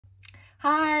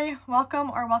Hi,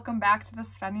 welcome back to the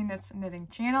Svenja Knits Knitting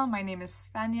channel. My name is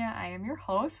Svenja, I am your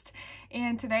host,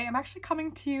 and today I'm actually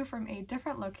coming to you from a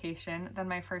different location than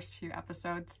my first few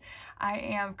episodes. I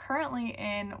am currently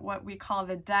in what we call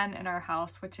the den in our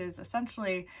house, which is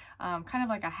essentially kind of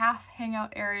like a half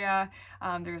hangout area.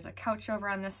 There's a couch over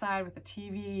on this side with a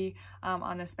TV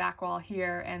on this back wall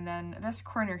here, and then this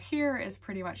corner here is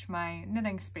pretty much my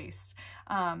knitting space.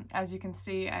 As you can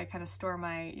see, I kind of store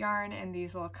my yarn in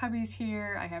these little cubbies here.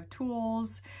 I have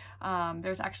tools.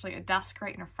 There's actually a desk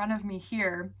right in front of me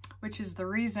here, which is the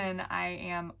reason I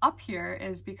am up here,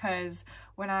 is because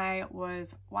when I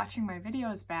was watching my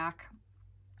videos back,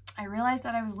 I realized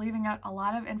that I was leaving out a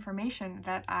lot of information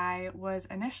that I was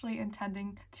initially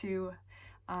intending to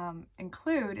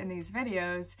include in these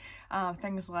videos,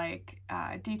 things like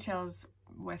details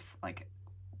with like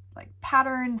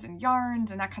patterns and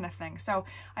yarns and that kind of thing. So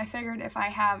I figured if I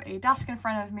have a desk in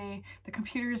front of me, the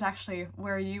computer is actually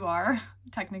where you are,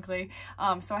 technically.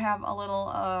 So I have a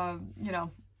little, you know,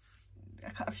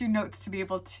 a few notes to be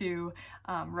able to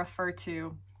refer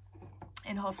to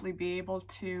and hopefully be able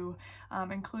to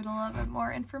include a little bit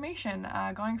more information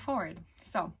going forward.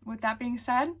 So with that being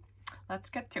said, let's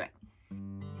get to it.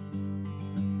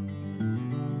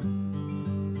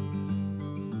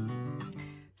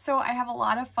 So I have a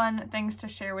lot of fun things to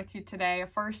share with you today.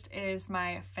 First is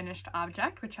my finished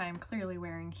object, which I am clearly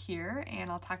wearing here,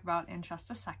 and I'll talk about in just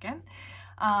a second.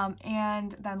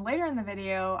 And then later in the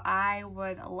video, I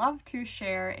would love to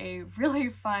share a really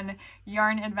fun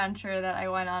yarn adventure that I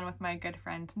went on with my good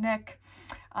friend Nick.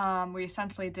 We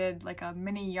essentially did like a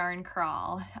mini yarn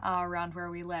crawl around where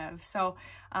we live. So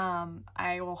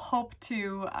I will hope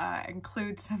to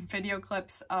include some video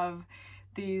clips of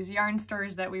these yarn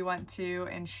stores that we went to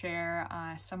and share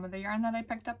some of the yarn that I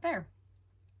picked up there.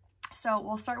 So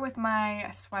we'll start with my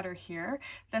sweater here.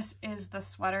 This is the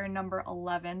sweater number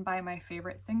 11 by My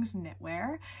Favorite Things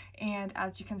Knitwear, and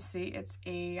as you can see, it's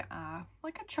a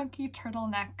like a chunky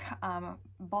turtleneck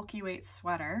bulky weight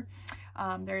sweater.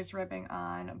 There's ribbing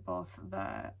on both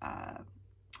the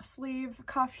sleeve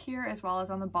cuff here as well as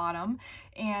on the bottom,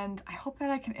 and I hope that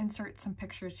I can insert some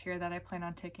pictures here that I plan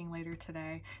on taking later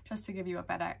today just to give you a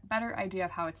better idea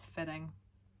of how it's fitting.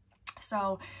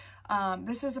 So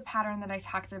this is a pattern that I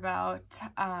talked about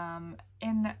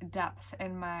in depth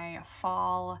in my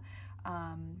fall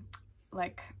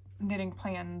like knitting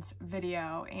plans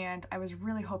video, and I was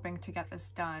really hoping to get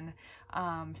this done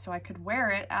so I could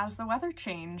wear it as the weather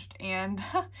changed, and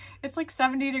it's like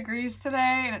 70 degrees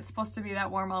today and it's supposed to be that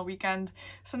warm all weekend,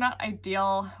 so not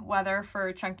ideal weather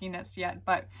for chunky knits yet,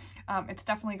 but it's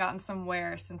definitely gotten some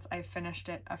wear since I finished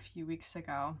it a few weeks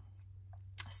ago.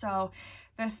 So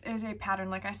this is a pattern,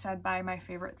 like I said, by My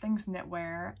Favorite Things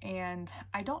Knitwear, and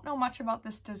I don't know much about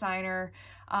this designer,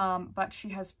 but she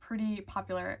has pretty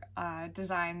popular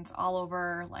designs all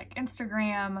over like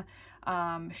Instagram.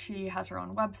 She has her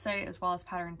own website as well as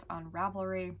patterns on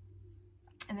Ravelry.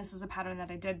 And this is a pattern that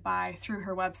I did buy through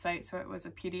her website, so it was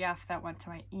a PDF that went to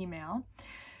my email.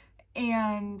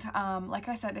 And like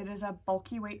I said, it is a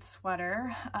bulky weight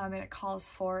sweater, and it calls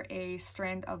for a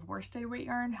strand of worsted weight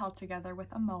yarn held together with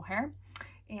a mohair.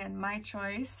 And my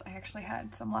choice, I actually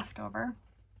had some left over,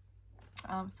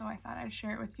 so I thought I'd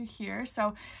share it with you here.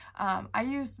 So I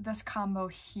used this combo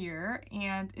here,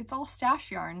 and it's all stash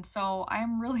yarn, so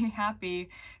I'm really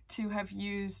happy to have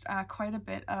used quite a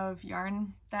bit of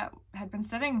yarn that had been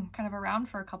sitting kind of around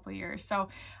for a couple of years. So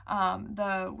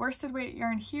the worsted weight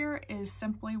yarn here is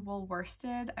Simply Wool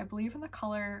Worsted, I believe in the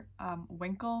color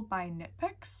Winkle by Knit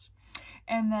Picks.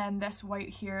 And then this white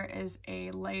here is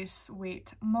a lace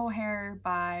weight mohair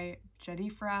by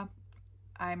Jedifra.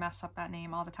 I mess up that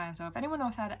name all the time, so if anyone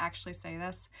knows how to actually say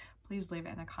this, please leave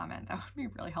it in a comment. That would be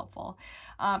really helpful.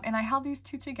 And I held these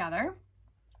two together,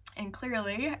 and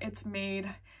clearly it's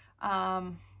made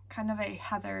kind of a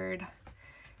heathered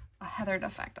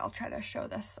effect. I'll try to show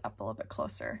this up a little bit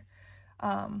closer.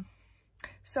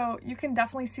 So you can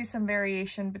definitely see some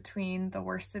variation between the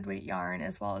worsted weight yarn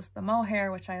as well as the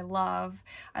mohair, which I love.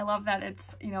 I love that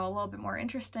it's, you know, a little bit more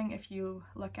interesting if you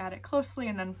look at it closely,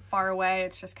 and then far away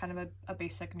it's just kind of a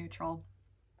basic neutral.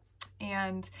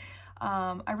 And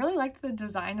I really liked the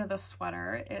design of the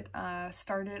sweater. It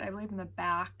started, I believe, in the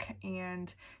back,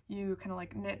 and you kind of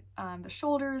like knit the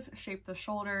shoulders, shape the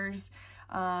shoulders,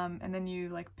 and then you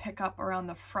like pick up around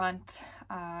the front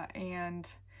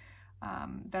and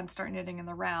then start knitting in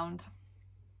the round,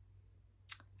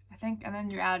 I think, and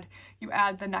then you add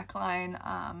the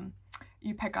neckline.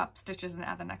 You pick up stitches and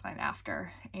add the neckline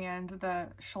after, and the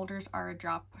shoulders are a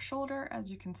drop shoulder,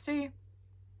 as you can see.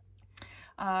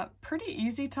 Pretty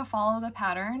easy to follow the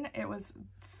pattern. It was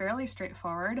fairly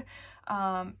straightforward.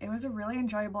 It was a really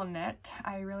enjoyable knit.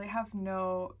 I really have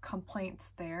no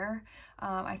complaints there.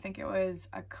 I think it was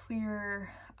a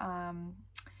clear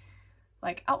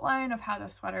like outline of how the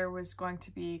sweater was going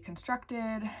to be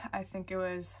constructed. I think it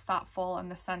was thoughtful in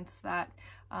the sense that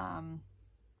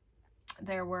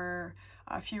there were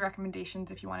a few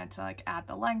recommendations if you wanted to like add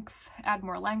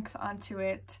more length onto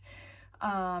it.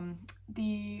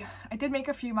 I did make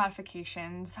a few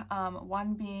modifications.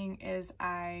 One being is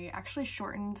I actually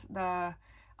shortened the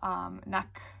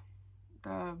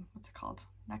what's it called?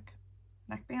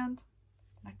 Neckband,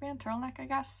 turtleneck, I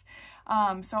guess.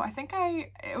 So I think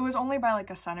it was only by like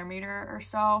a centimeter or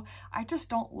so. I just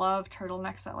don't love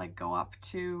turtlenecks that like go up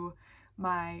to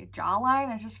my jawline.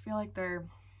 I just feel like they're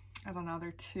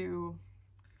too,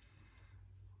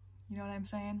 you know what I'm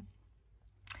saying?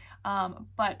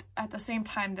 But at the same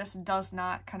time, this does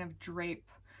not kind of drape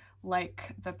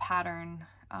like the pattern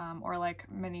or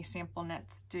like many sample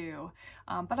knits do.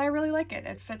 But I really like it.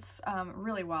 It fits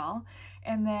really well.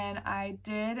 And then I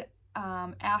did,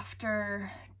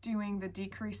 after doing the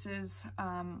decreases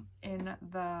in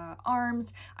the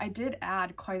arms, I did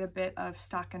add quite a bit of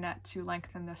stockinette to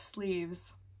lengthen the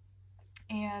sleeves.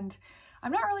 And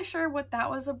I'm not really sure what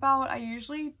that was about. I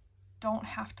usually don't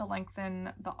have to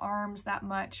lengthen the arms that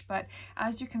much, but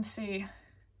as you can see,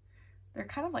 they're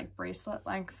kind of like bracelet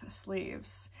length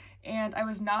sleeves. And I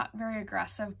was not very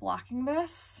aggressive blocking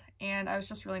this, and I was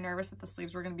just really nervous that the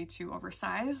sleeves were going to be too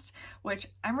oversized, which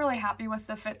I'm really happy with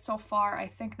the fit so far. I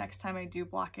think next time I do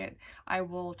block it, I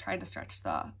will try to stretch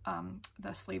the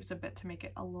sleeves a bit to make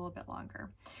it a little bit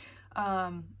longer.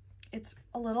 It's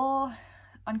a little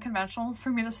unconventional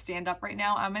for me to stand up right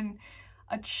now. I'm in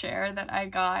a chair that I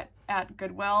got at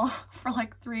Goodwill for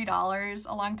like $3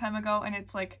 a long time ago, and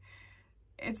it's like,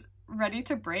 it's ready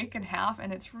to break in half,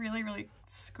 and it's really, really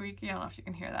squeaky. I don't know if you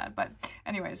can hear that, but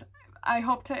anyways, I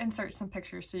hope to insert some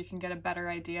pictures so you can get a better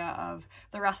idea of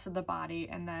the rest of the body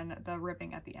and then the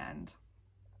ribbing at the end.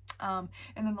 And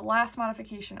then the last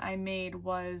modification I made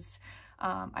was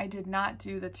I did not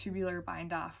do the tubular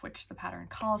bind off, which the pattern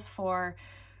calls for.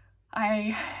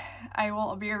 I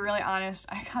will be really honest,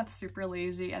 I got super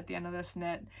lazy at the end of this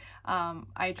knit.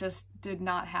 I just did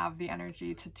not have the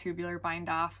energy to tubular bind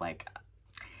off like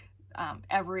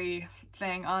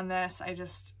everything on this. I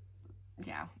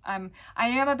am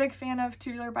a big fan of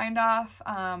tubular bind off,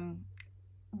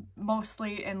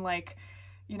 mostly in like,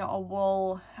 you know, a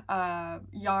wool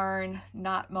yarn,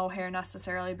 not mohair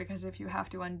necessarily, because if you have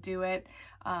to undo it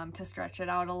to stretch it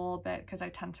out a little bit, because I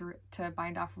tend to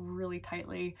bind off really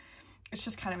tightly, it's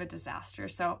just kind of a disaster.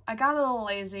 So I got a little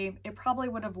lazy. It probably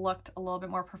would have looked a little bit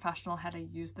more professional had I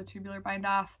used the tubular bind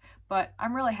off, but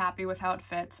I'm really happy with how it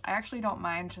fits. I actually don't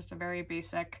mind just a very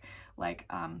basic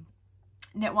like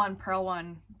knit one, purl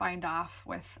one bind off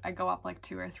with, I go up like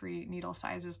 2 or 3 needle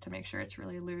sizes to make sure it's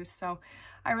really loose. So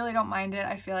I really don't mind it.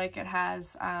 I feel like it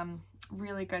has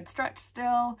really good stretch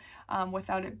still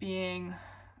without it being,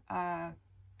 I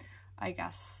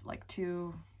guess, like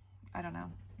too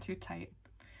tight.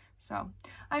 So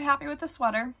I'm happy with the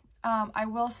sweater. I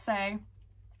will say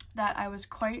that I was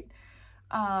quite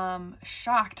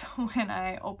shocked when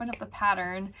I opened up the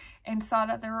pattern and saw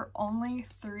that there were only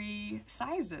 3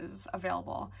 sizes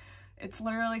available. It's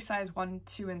literally size 1,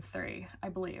 2, and 3, I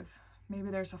believe. Maybe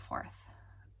there's a 4th.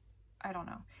 I don't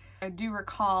know. I do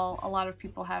recall a lot of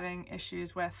people having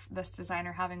issues with this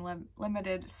designer having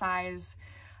limited size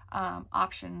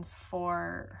options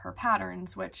for her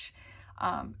patterns, which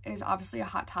is obviously a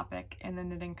hot topic in the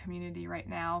knitting community right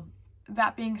now.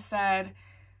 That being said,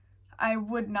 I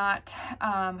would not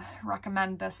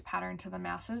recommend this pattern to the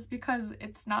masses because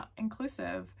it's not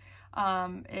inclusive.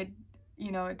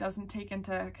 It doesn't take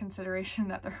into consideration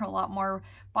that there are a lot more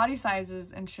body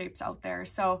sizes and shapes out there.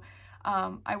 So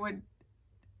I would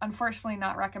unfortunately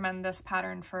not recommend this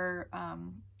pattern for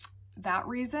that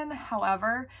reason.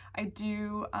 However,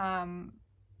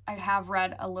 I have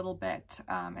read a little bit,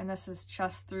 and this is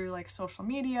just through like social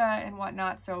media and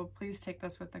whatnot, so please take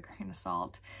this with a grain of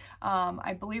salt.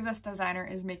 I believe this designer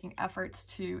is making efforts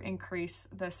to increase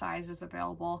the sizes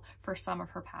available for some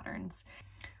of her patterns.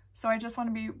 So I just want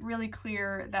to be really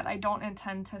clear that I don't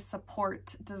intend to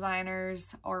support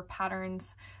designers or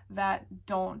patterns that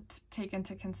don't take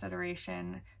into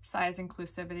consideration size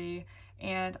inclusivity,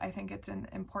 and I think it's an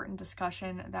important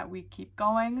discussion that we keep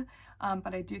going,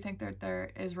 but I do think that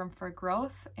there is room for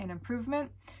growth and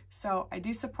improvement, so I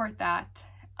do support that,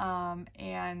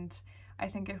 and I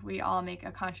think if we all make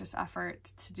a conscious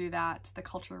effort to do that, the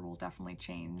culture will definitely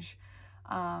change.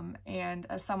 And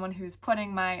as someone who's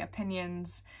putting my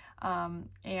opinions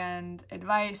and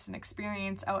advice and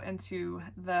experience out into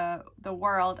the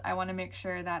world, I want to make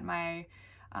sure that my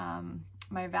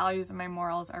my values and my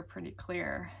morals are pretty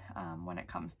clear when it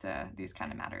comes to these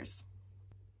kind of matters.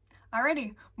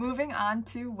 Alrighty, moving on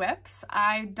to whips.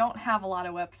 I don't have a lot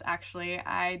of whips actually.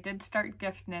 I did start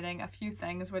gift knitting a few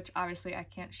things, which obviously I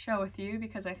can't show with you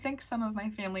because I think some of my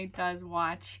family does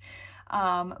watch.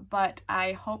 But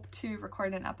I hope to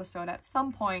record an episode at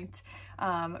some point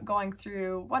going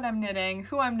through what I'm knitting,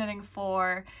 who I'm knitting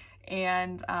for,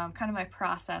 and kind of my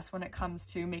process when it comes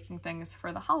to making things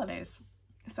for the holidays.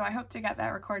 So I hope to get that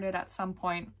recorded at some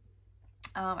point.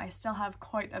 I still have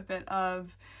quite a bit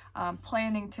of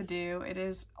planning to do. It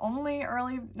is only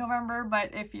early November,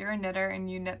 but if you're a knitter and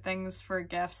you knit things for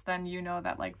gifts, then you know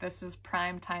that like this is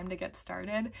prime time to get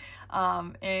started,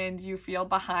 and you feel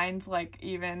behind like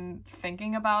even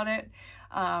thinking about it.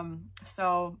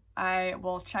 So I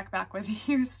will check back with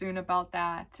you soon about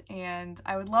that, and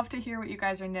I would love to hear what you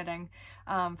guys are knitting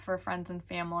for friends and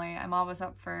family. I'm always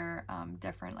up for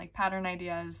different like pattern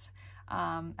ideas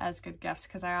as good gifts,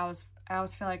 because I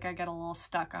always feel like I get a little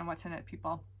stuck on what to knit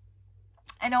people.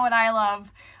 I know what I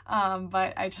love,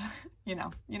 but I just, you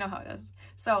know how it is.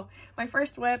 So my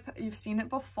first whip, you've seen it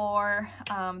before.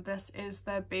 This is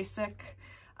the basic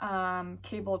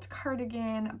cabled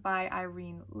cardigan by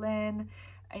Irene Lynn.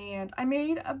 And I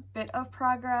made a bit of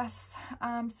progress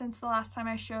since the last time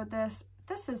I showed this.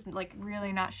 This is like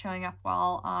really not showing up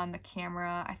well on the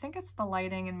camera. I think it's the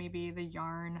lighting and maybe the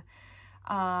yarn.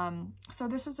 So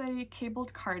this is a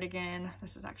cabled cardigan.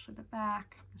 This is actually the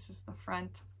back. This is the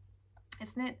front.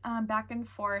 It's knit back and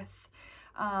forth,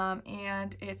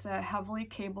 and it's a heavily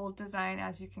cabled design,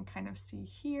 as you can kind of see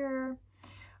here.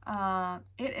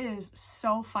 It is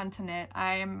so fun to knit.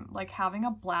 I'm like having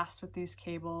a blast with these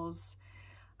cables.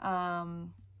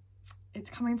 It's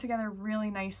coming together really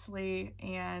nicely,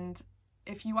 and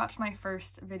if you watched my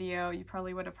first video, you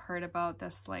probably would have heard about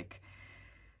this like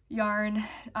yarn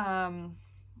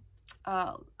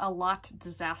a lot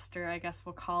disaster, I guess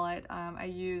we'll call it.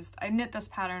 I knit this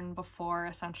pattern before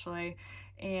essentially,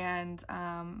 and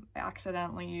I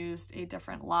accidentally used a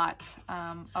different lot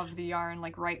of the yarn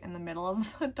like right in the middle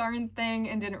of the darn thing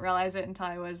and didn't realize it until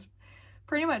I was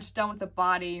pretty much done with the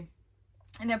body.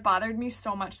 And it bothered me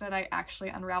so much that I actually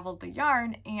unraveled the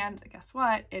yarn, and guess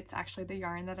what? It's actually the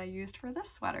yarn that I used for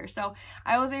this sweater. So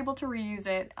I was able to reuse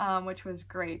it, which was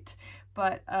great.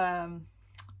 But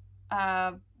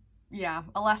yeah,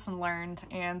 a lesson learned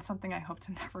and something I hope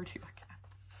to never do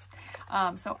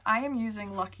again. So I am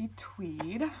using Lucky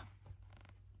Tweed.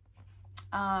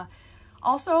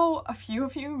 Also, a few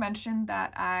of you mentioned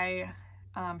that I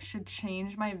should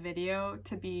change my video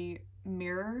to be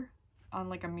on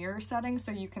like a mirror setting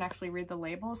so you can actually read the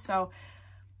labels. So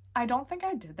I don't think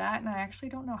I did that, and I actually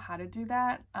don't know how to do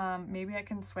that. Maybe I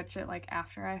can switch it like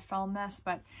after I film this,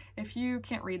 but if you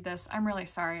can't read this, I'm really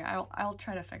sorry. I'll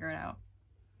try to figure it out.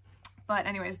 But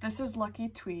anyways, this is Lucky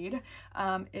Tweed.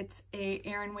 It's a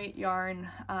Aran weight yarn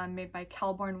made by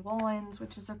Kelborn Woolens,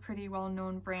 which is a pretty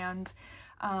well-known brand.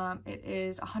 It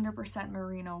is 100%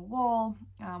 merino wool.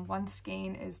 One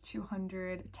skein is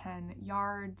 210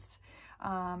 yards.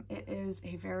 It is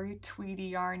a very tweedy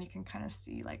yarn. You can kind of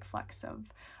see like flecks of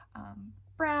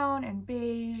brown and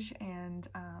beige and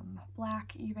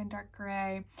black, even dark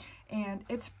gray. And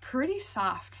it's pretty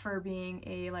soft for being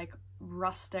a like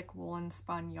rustic woolen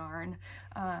spun yarn.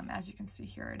 As you can see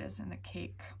here, it is in the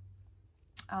cake.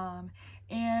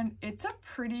 And it's a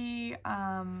pretty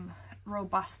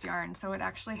robust yarn, so it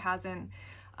actually hasn't,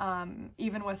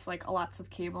 even with like lots of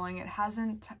cabling, it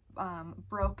hasn't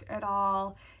broke at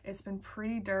all. It's been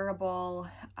pretty durable.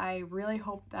 I really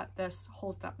hope that this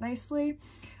holds up nicely.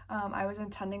 I was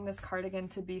intending this cardigan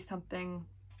to be something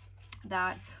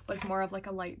that was more of like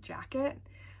a light jacket,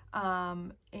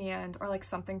 or like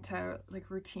something to like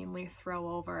routinely throw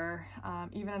over,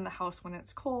 even in the house when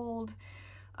it's cold.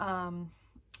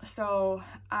 So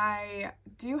I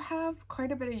do have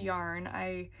quite a bit of yarn.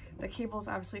 The cables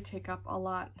obviously take up a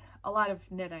lot of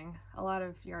knitting, a lot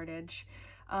of yardage.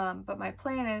 But my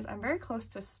plan is, I'm very close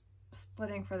to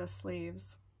splitting for the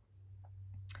sleeves.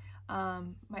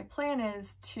 My plan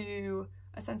is to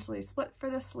essentially split for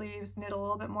the sleeves, knit a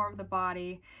little bit more of the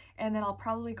body, and then I'll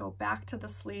probably go back to the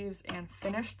sleeves and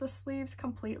finish the sleeves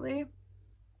completely.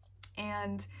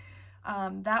 And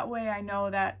that way I know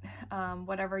that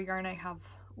whatever yarn I have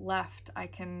left, I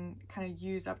can kind of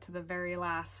use up to the very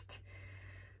last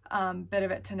bit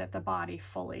of it to knit the body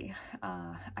fully.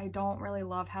 I don't really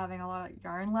love having a lot of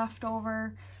yarn left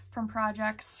over from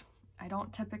projects. I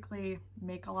don't typically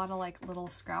make a lot of like little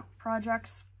scrap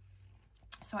projects.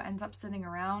 so it ends up sitting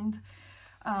around.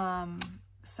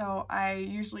 So I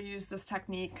usually use this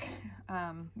technique,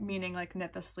 meaning like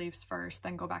knit the sleeves first,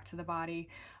 then go back to the body,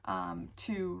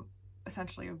 to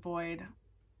essentially avoid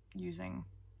using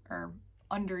or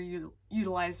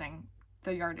underutilizing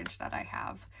the yardage that I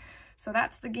have. So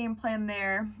that's the game plan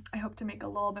there. I hope to make a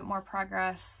little bit more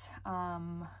progress,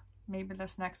 maybe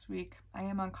this next week. I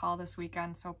am on call this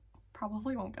weekend, so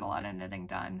probably won't get a lot of knitting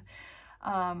done.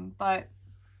 But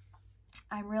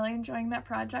I'm really enjoying that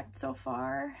project so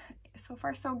far. So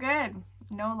far, so good.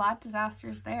 No lot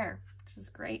disasters there, which is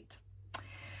great.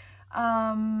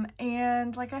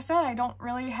 And like I said, I don't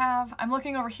really have, I'm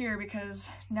looking over here because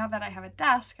now that I have a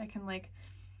desk, I can like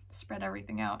spread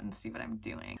everything out and see what I'm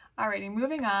doing. Alrighty,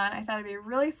 moving on. I thought it'd be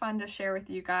really fun to share with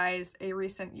you guys a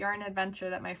recent yarn adventure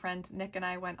that my friend Nick and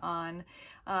I went on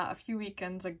a few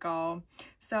weekends ago.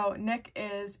 So Nick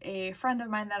is a friend of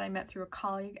mine that I met through a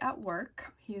colleague at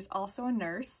work. He's also a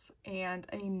nurse and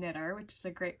a knitter, which is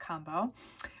a great combo.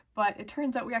 But it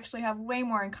turns out we actually have way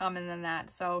more in common than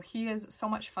that. So he is so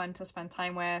much fun to spend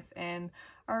time with, and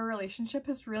our relationship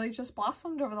has really just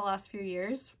blossomed over the last few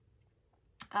years.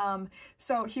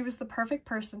 So he was the perfect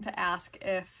person to ask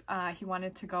if he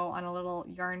wanted to go on a little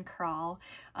yarn crawl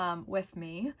with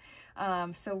me.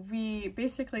 So we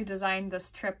basically designed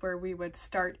this trip where we would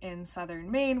start in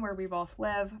southern Maine, where we both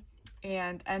live,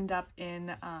 and end up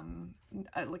in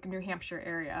like a New Hampshire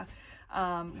area,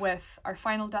 with our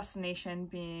final destination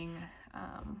being,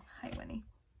 hi Winnie,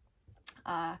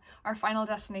 our final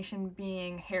destination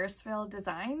being Harrisville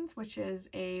Designs, which is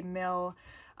a mill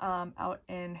out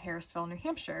in Harrisville, New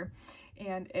Hampshire.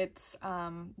 And it's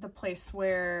the place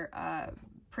where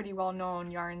pretty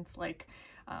well-known yarns like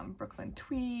Brooklyn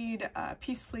Tweed,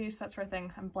 Peace Fleece, that sort of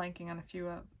thing. I'm blanking on a few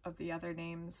of the other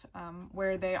names,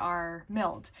 where they are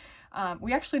milled.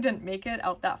 We actually didn't make it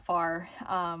out that far.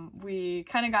 We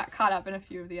kind of got caught up in a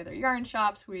few of the other yarn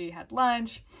shops. We had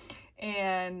lunch,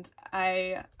 and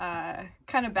I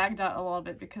kind of bagged out a little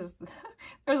bit because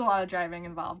there's a lot of driving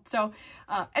involved. So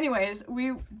anyways,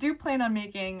 we do plan on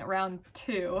making round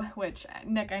 2, which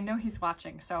Nick, I know he's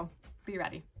watching, so be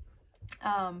ready.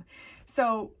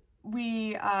 So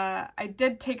I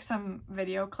did take some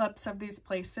video clips of these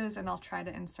places, and I'll try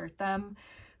to insert them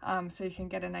so you can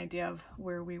get an idea of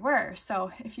where we were.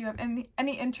 So if you have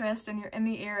any interest and you're in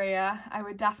the area, I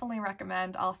would definitely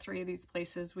recommend all 3 of these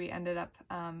places we ended up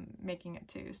making it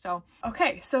to. So,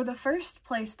 okay, so the first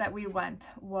place that we went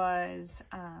was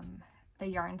the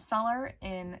Yarn Cellar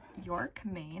in York,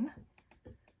 Maine.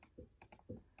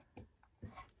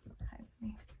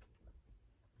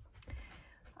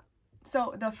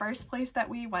 So the first place that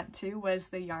we went to was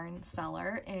the Yarn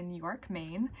Cellar in York,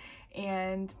 Maine,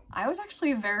 and I was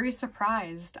actually very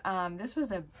surprised. This was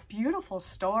a beautiful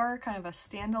store, kind of a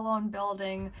standalone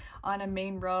building on a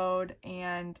main road,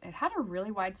 and it had a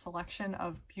really wide selection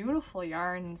of beautiful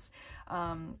yarns,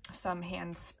 some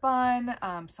hand spun,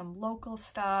 some local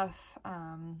stuff.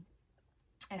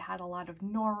 It had a lot of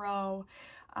Noro,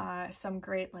 some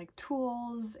great like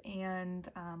tools, and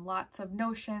lots of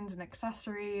notions and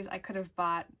accessories. I could have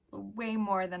bought way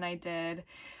more than I did.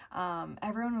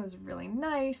 Everyone was really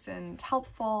nice and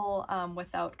helpful,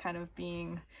 without kind of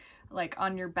being like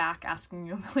on your back asking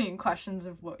you a million questions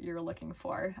of what you're looking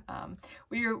for.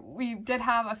 We did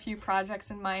have a few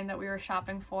projects in mind that we were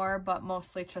shopping for, but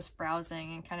mostly just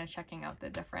browsing and kind of checking out the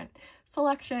different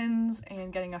selections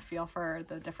and getting a feel for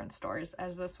the different stores,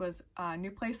 as this was a new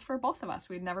place for both of us.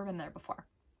 We'd never been there before.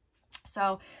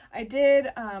 So I did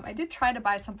try to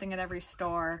buy something at every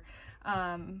store.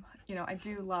 You know, I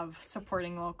do love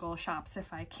supporting local shops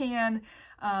if I can.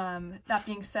 That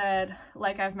being said,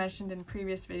 like I've mentioned in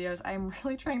previous videos, I'm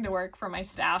really trying to work for my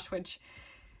stash, which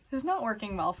is not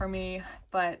working well for me,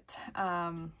 but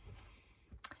then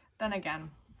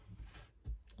again,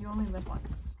 you only live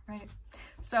once, right?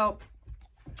 So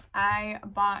I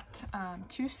bought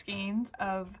 2 skeins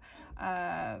of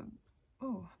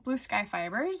Blue Sky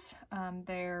Fibers.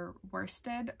 They're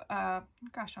worsted,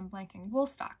 gosh, I'm blanking,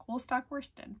 woolstock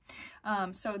worsted.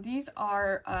 So these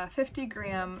are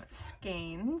 50-gram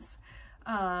skeins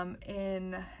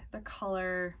in the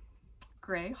color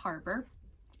Gray Harbor,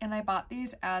 and I bought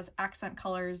these as accent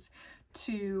colors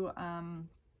to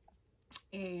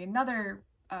another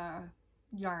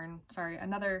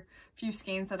another few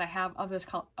skeins that I have of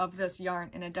this yarn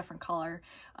in a different color,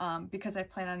 because I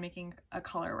plan on making a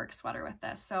colorwork sweater with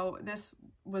this. So this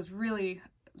was really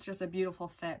just a beautiful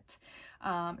fit.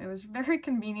 It was very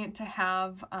convenient to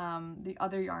have the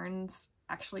other yarns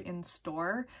actually in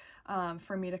store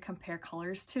for me to compare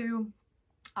colors to.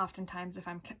 Oftentimes if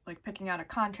I'm like picking out a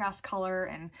contrast color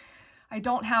and I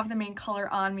don't have the main color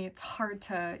on me. It's hard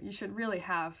to, you should really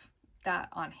have that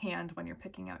on hand when you're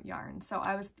picking out yarn. So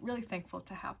I was really thankful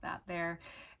to have that there.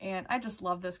 And I just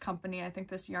love this company. I think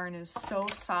this yarn is so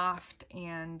soft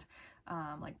and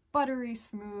like buttery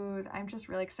smooth. I'm just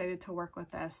really excited to work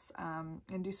with this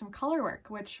and do some color work,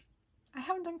 which I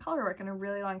haven't done color work in a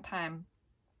really long time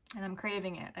and I'm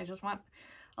craving it. I just want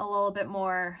a little bit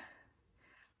more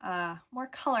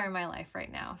color in my life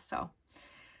right now. So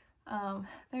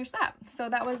there's that. So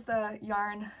that was the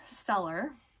yarn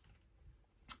cellar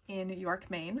in York,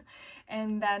 Maine.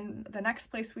 And then the next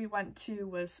place we went to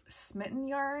was Smitten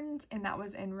Yarns, and that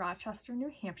was in Rochester,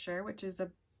 New Hampshire, which is a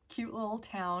cute little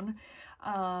town.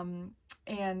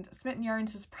 And Smitten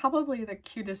Yarns is probably the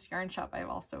cutest yarn shop I've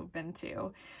also been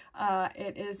to.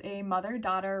 It is a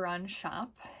mother-daughter run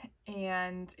shop,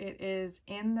 and it is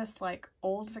in this like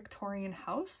old Victorian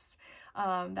house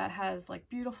that has like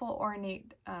beautiful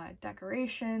ornate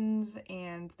decorations,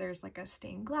 and there's like a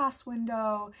stained glass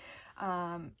window,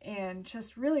 and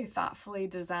just really thoughtfully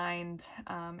designed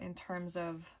in terms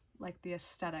of like the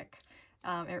aesthetic.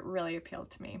 It really appealed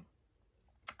to me.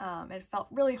 It felt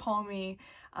really homey.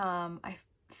 I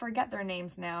forget their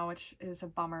names now, which is a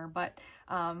bummer, but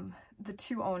the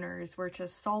two owners were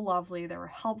just so lovely. They were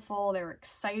helpful. They were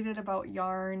excited about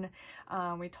yarn.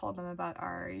 We told them about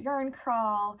our yarn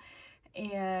crawl,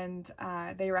 and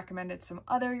they recommended some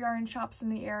other yarn shops in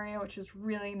the area, which is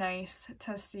really nice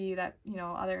to see that, you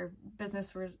know, other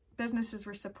businesses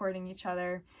were supporting each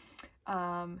other.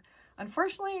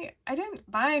 Unfortunately, I didn't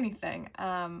buy anything.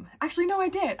 Actually, no, I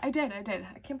did. I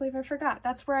can't believe I forgot.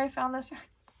 That's where I found this yarn.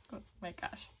 Oh my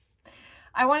gosh.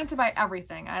 I wanted to buy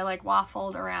everything. I like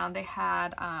waffled around. They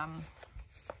had,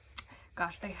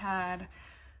 they had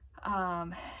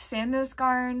Sanda's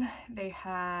Garn. They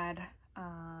had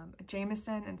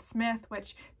Jameson and Smith,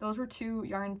 which those were two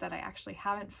yarns that I actually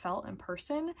haven't felt in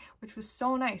person, which was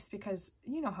so nice because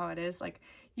you know how it is, like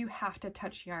you have to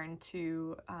touch yarn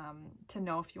to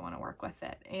know if you want to work with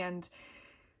it. And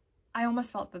I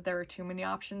almost felt that there were too many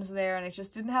options there, and I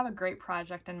just didn't have a great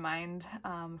project in mind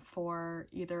for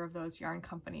either of those yarn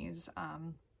companies.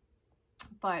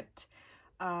 But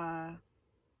I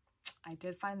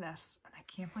did find this, and I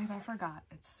can't believe I forgot.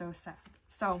 It's so sad.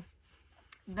 So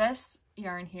this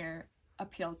yarn here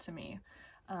appealed to me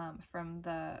from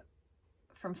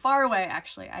far away,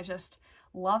 actually. I just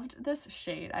loved this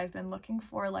shade. I've been looking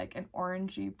for like an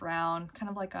orangey brown, kind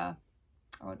of like an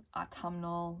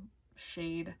autumnal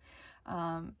shade.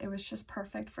 It was just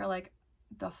perfect for like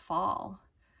the fall.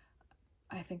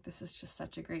 I think this is just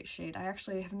such a great shade. I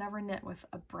actually have never knit with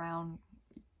a brown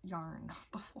yarn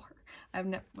before. I've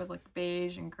knit with like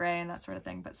beige and gray and that sort of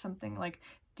thing, but something like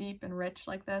deep and rich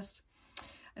like this,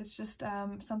 it's just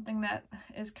something that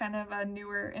is kind of a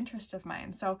newer interest of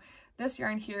mine. So this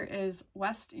yarn here is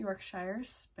West Yorkshire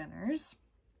Spinners,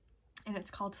 and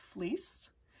it's called Fleece,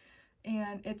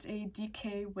 and it's a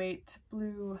DK weight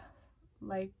blue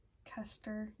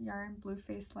Leicester yarn, blue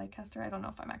face Leicester. I don't know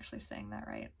if I'm actually saying that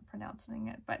right, pronouncing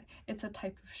it, but it's a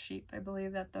type of sheep, I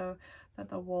believe, that the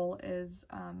wool is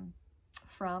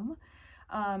from,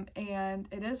 and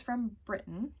it is from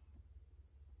Britain.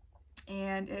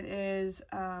 And it is,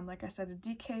 like I said, a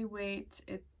DK weight.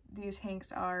 These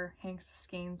hanks are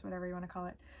skeins, whatever you want to call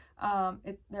it.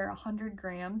 They're 100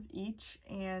 grams each,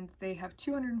 and they have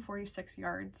 246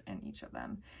 yards in each of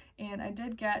them. And I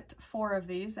did get 4 of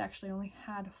these. Actually only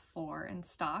had 4 in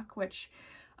stock, which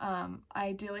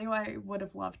ideally I would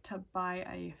have loved to buy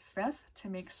a 5th to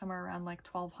make somewhere around like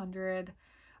 1,200,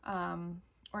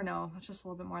 or no, it's just a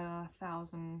little bit more than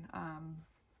 1,000,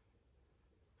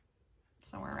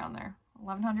 somewhere around there,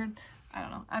 1,100. I don't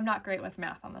know. I'm not great with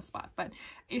math on the spot, but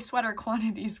a sweater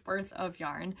quantity's worth of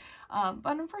yarn.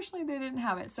 But unfortunately they didn't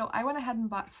have it. So I went ahead and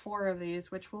bought 4 of these,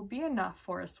 which will be enough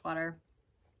for a sweater.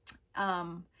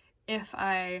 If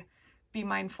I be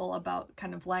mindful about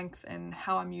kind of length and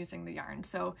how I'm using the yarn.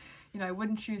 So, you know, I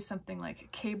wouldn't choose something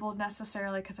like cabled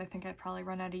necessarily because I think I'd probably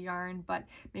run out of yarn, but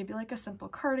maybe like a simple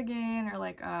cardigan or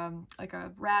like a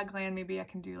raglan. Maybe I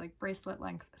can do like bracelet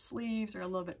length sleeves or a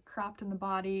little bit cropped in the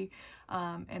body.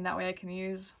 And that way I can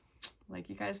use, like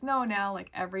you guys know now,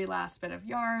 like every last bit of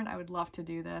yarn. I would love to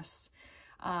do this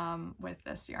with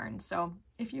this yarn. So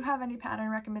if you have any pattern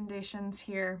recommendations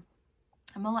here,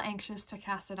 I'm a little anxious to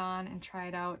cast it on and try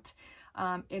it out.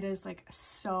 It is like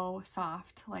so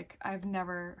soft. Like I've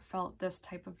never felt this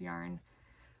type of yarn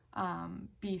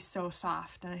be so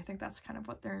soft, and I think that's kind of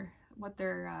what their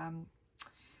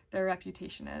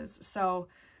reputation is. So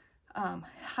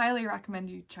Highly recommend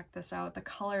you check this out. The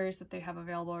colors that they have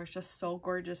available are just so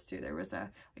gorgeous too. There was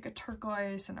like a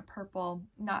turquoise and a purple,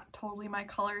 not totally my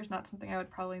colors, not something I would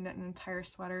probably knit in entire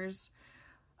sweaters,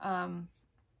 in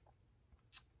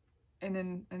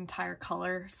an entire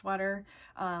color sweater,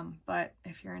 but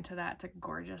if you're into that, it's a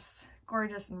gorgeous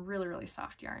and really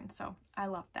soft yarn. So I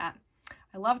love that.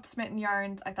 I loved Smitten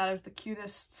Yarns. I thought it was the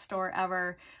cutest store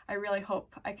ever. I really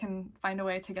hope I can find a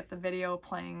way to get the video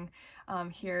playing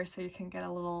here so you can get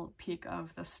a little peek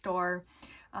of the store.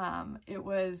 It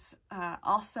was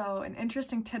also an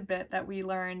interesting tidbit that we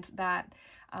learned that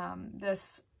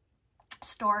this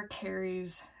store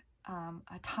carries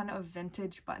a ton of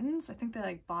vintage buttons. I think they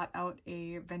like bought out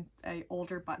a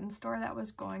older button store that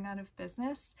was going out of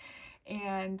business,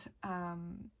 and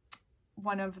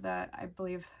one of the, I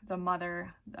believe the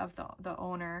mother of the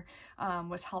owner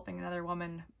was helping another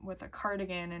woman with a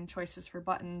cardigan and choices for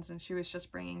buttons, and she was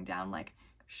just bringing down like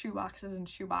shoe boxes and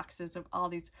shoe boxes of all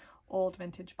these old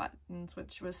vintage buttons,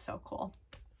 which was so cool.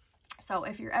 So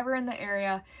if you're ever in the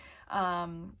area,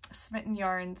 Smitten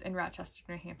Yarns in Rochester,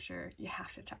 New Hampshire, you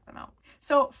have to check them out.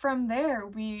 So from there,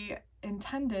 we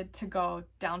intended to go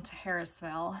down to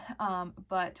Harrisville,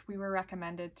 but we were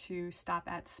recommended to stop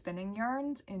at Spinning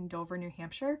Yarns in Dover, New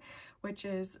Hampshire, which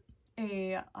is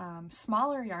a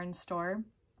smaller yarn store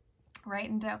right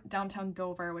in downtown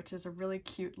Dover, which is a really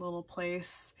cute little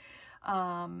place.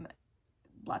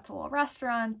 Lots of little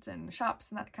restaurants and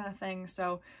shops and that kind of thing.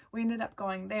 So we ended up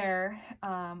going there,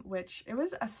 which it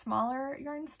was a smaller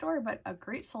yarn store, but a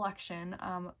great selection,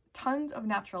 tons of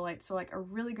natural light. So like a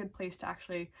really good place to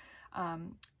actually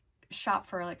shop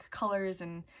for like colors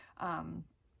and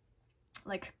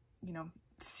like, you know,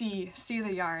 see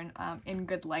the yarn in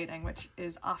good lighting, which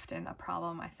is often a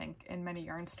problem, I think, in many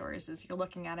yarn stores, is you're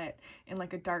looking at it in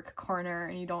like a dark corner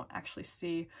and you don't actually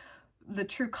see the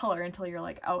true color until you're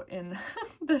like out in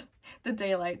the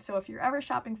daylight. So if you're ever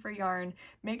shopping for yarn,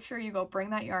 make sure you go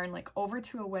bring that yarn like over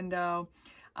to a window,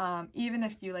 even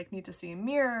if you like need to see a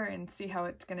mirror and see how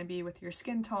it's going to be with your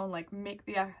skin tone, like make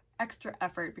the extra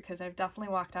effort, because I've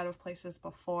definitely walked out of places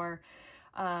before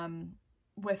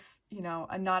with, you know,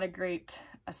 a not a great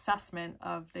assessment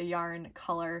of the yarn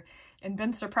color and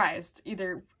been surprised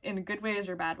either in good ways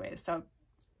or bad ways. So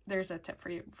there's a tip for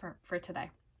you for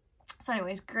today. So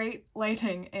anyways, great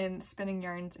lighting in Spinning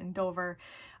Yarns in Dover.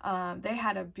 They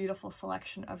had a beautiful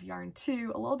selection of yarn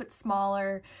too, a little bit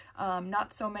smaller,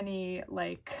 not so many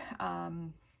like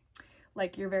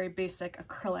your very basic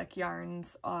acrylic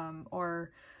yarns,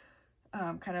 or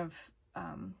kind of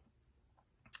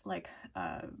like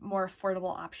more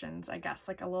affordable options, I guess,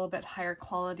 like a little bit higher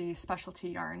quality specialty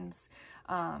yarns.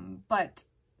 But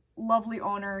lovely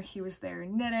owner, he was there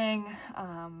knitting,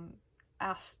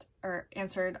 asked or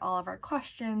answered all of our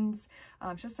questions.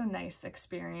 Just a nice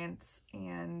experience,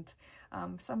 and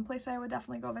someplace I would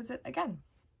definitely go visit again.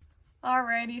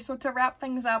 Alrighty, so to wrap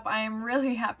things up, I am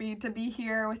really happy to be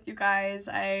here with you guys.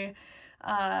 I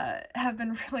have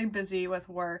been really busy with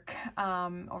work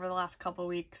over the last couple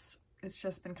weeks. It's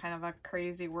just been kind of a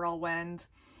crazy whirlwind.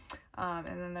 And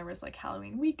then there was like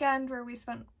Halloween weekend where we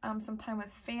spent some time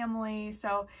with family.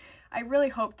 So I really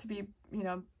hope to be, you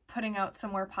know, putting out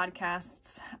some more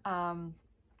podcasts,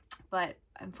 but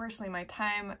unfortunately my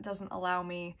time doesn't allow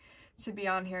me to be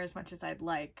on here as much as I'd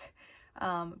like.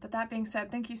 But that being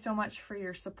said, thank you so much for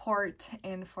your support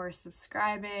and for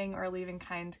subscribing or leaving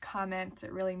kind comments.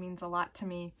 It really means a lot to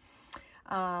me.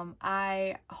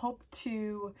 I hope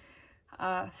to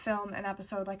film an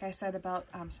episode, like I said, about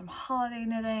some holiday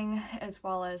knitting, as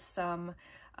well as some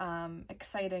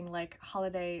exciting like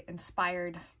holiday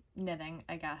inspired knitting,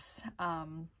 I guess.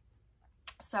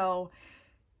 So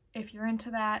if you're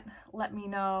into that, let me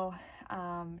know.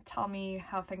 Tell me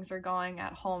how things are going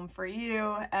at home for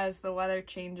you as the weather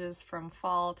changes from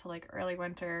fall to like early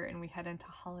winter and we head into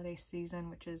holiday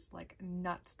season, which is like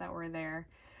nuts that we're there.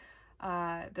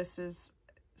 This is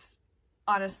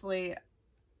honestly,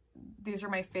 these are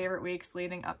my favorite weeks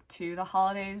leading up to the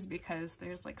holidays because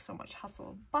there's like so much hustle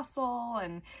and bustle,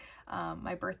 and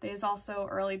my birthday is also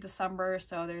early December,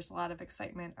 so there's a lot of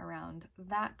excitement around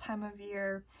that time of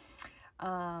year.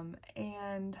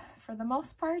 And for the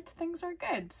most part, things are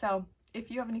good. So if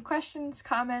you have any questions,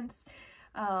 comments,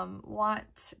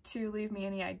 want to leave me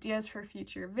any ideas for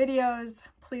future videos,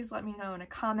 please let me know in a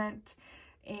comment,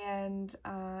 and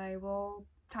I will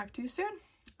talk to you soon.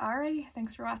 Alrighty,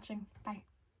 thanks for watching. Bye.